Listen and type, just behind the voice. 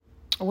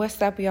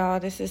What's up, y'all?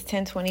 This is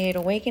 1028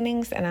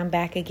 Awakenings, and I'm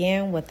back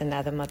again with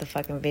another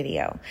motherfucking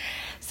video.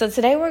 So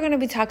today we're going to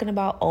be talking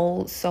about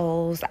old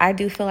souls. I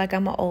do feel like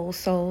I'm an old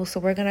soul, so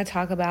we're going to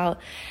talk about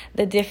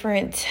the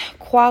different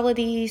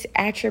qualities,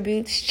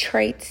 attributes,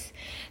 traits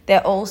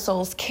that old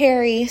souls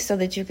carry so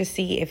that you can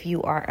see if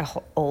you are an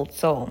old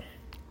soul.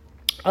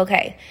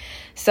 Okay,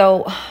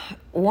 so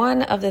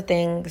one of the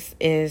things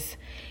is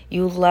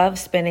you love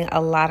spending a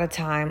lot of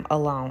time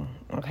alone,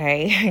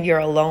 okay? You're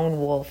a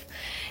lone wolf.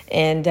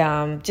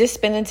 And just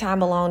spending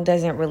time alone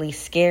doesn't really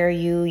scare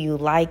you. You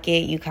like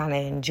it. You kind of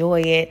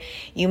enjoy it.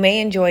 You may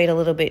enjoy it a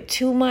little bit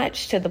too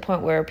much to the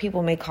point where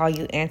people may call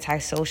you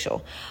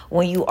antisocial.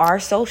 When you are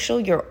social,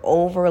 you're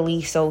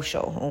overly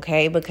social,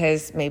 okay?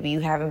 Because maybe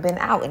you haven't been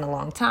out in a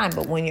long time.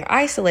 But when you're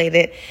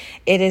isolated,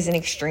 it is an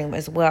extreme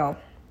as well.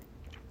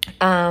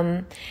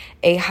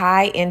 A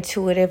high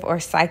intuitive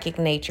or psychic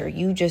nature.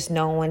 You just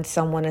know when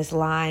someone is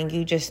lying.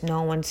 You just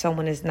know when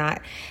someone is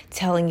not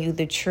telling you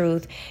the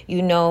truth.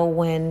 You know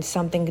when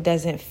something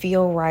doesn't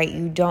feel right.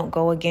 You don't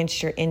go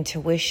against your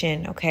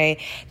intuition, okay?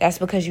 That's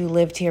because you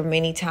lived here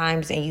many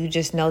times and you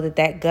just know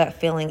that gut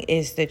feeling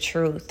is the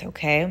truth,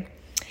 okay?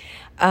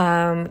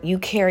 You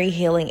carry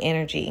healing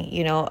energy.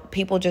 You know,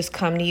 people just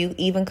come to you,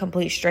 even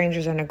complete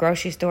strangers in a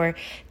grocery store,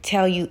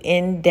 tell you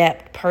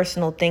in-depth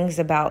personal things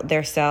about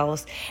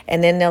themselves.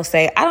 And then they'll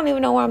say, I don't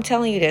even know why I'm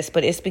telling you this,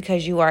 but it's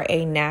because you are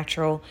a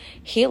natural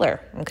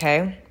healer.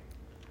 Okay.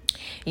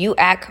 You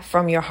act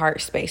from your heart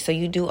space. So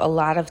you do a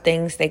lot of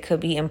things. They could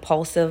be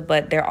impulsive,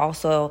 but they're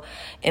also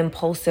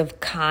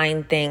impulsive,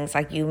 kind things.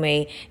 Like you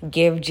may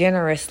give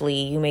generously.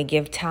 You may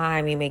give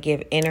time. You may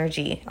give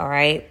energy. All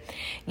right.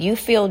 You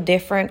feel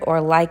different or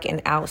like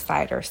an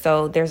outsider.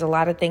 So there's a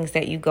lot of things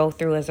that you go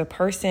through as a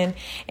person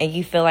and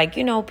you feel like,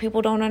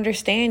 people don't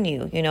understand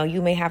you.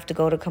 You may have to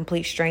go to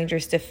complete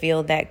strangers to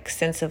feel that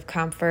sense of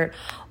comfort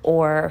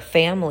or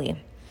family.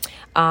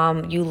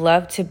 You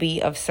love to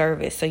be of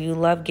service. So you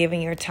love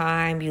giving your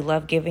time. You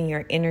love giving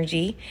your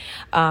energy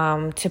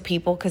to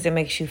people because it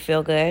makes you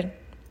feel good.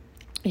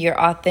 You're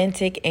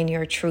authentic and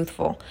you're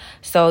truthful.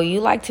 So you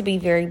like to be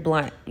very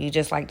blunt. You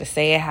just like to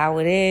say it how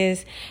it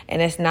is.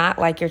 And it's not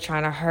like you're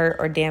trying to hurt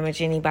or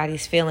damage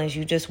anybody's feelings.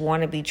 You just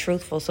want to be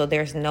truthful. So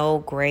there's no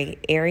gray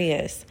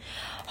areas.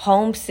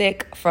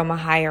 Homesick from a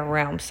higher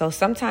realm. So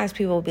sometimes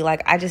people will be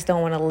like, I just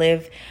don't want to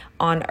live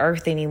on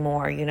earth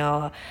anymore,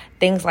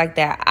 things like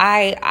that.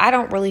 I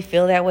don't really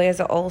feel that way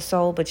as an old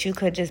soul, but you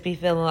could just be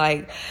feeling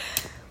like,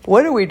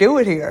 what are we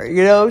doing here?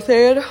 You know what I'm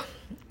saying?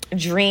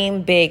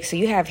 Dream big. So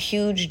you have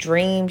huge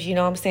dreams. You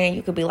know what I'm saying?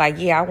 You could be like,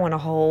 yeah, I want a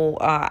whole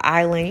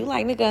island. You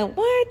like, nigga,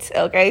 what?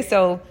 Okay.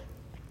 So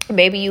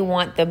maybe you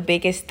want the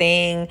biggest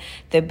thing,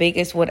 the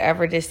biggest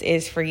whatever this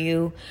is for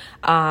you.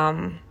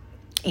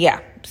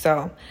 Yeah.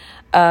 So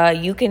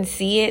you can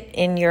see it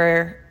in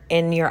your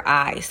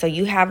eyes. So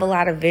you have a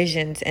lot of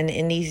visions, and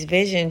in these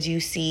visions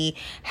you see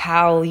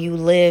how you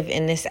live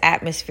in this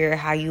atmosphere,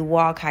 how you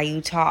walk, how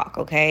you talk,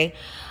 okay?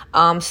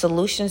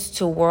 Solutions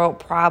to world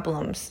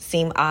problems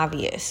seem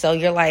obvious. So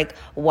you're like,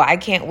 why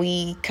can't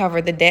we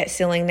cover the debt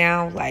ceiling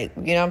now? Like,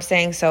 you know what I'm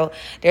saying? So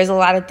there's a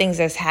lot of things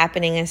that's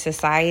happening in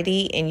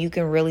society and you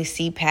can really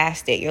see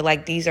past it. You're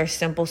like, these are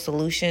simple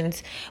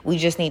solutions. We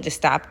just need to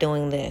stop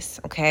doing this,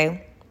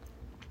 okay?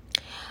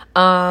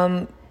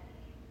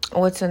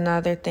 What's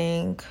another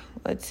thing?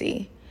 Let's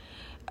see.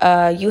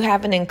 You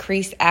have an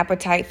increased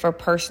appetite for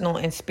personal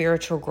and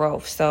spiritual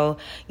growth. So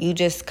you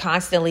just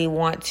constantly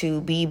want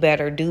to be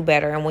better, do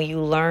better. And when you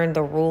learn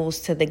the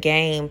rules to the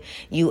game,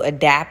 you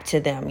adapt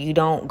to them. You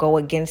don't go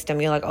against them.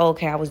 You're like, oh,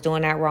 okay, I was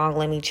doing that wrong.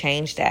 Let me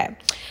change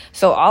that.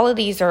 So all of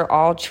these are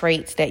all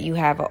traits that you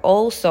have an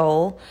old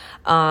soul.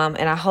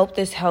 And I hope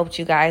this helped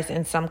you guys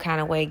in some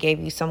kind of way, gave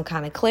you some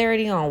kind of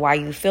clarity on why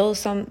you feel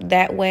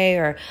that way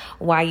or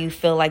why you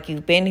feel like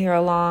you've been here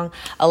long.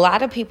 A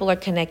lot of people are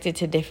connected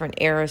to different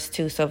eras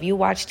too. So if you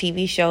watch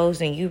TV shows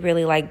and you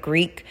really like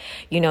Greek,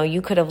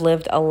 you could have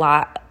lived a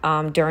lot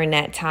during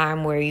that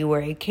time where you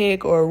were a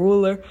king or a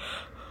ruler.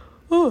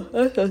 Oh,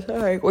 I'm so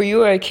sorry. Where you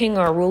were a king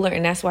or a ruler,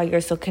 and that's why you're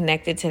so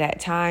connected to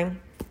that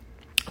time.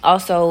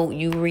 Also,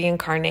 you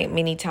reincarnate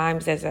many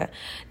times as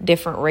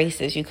different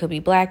races. You could be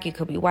black, you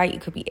could be white, you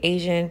could be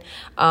Asian.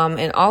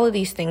 And all of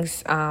these things,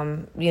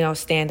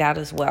 stand out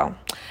as well.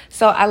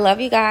 So I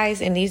love you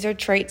guys. And these are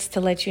traits to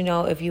let you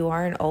know if you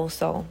are an old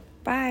soul.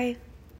 Bye.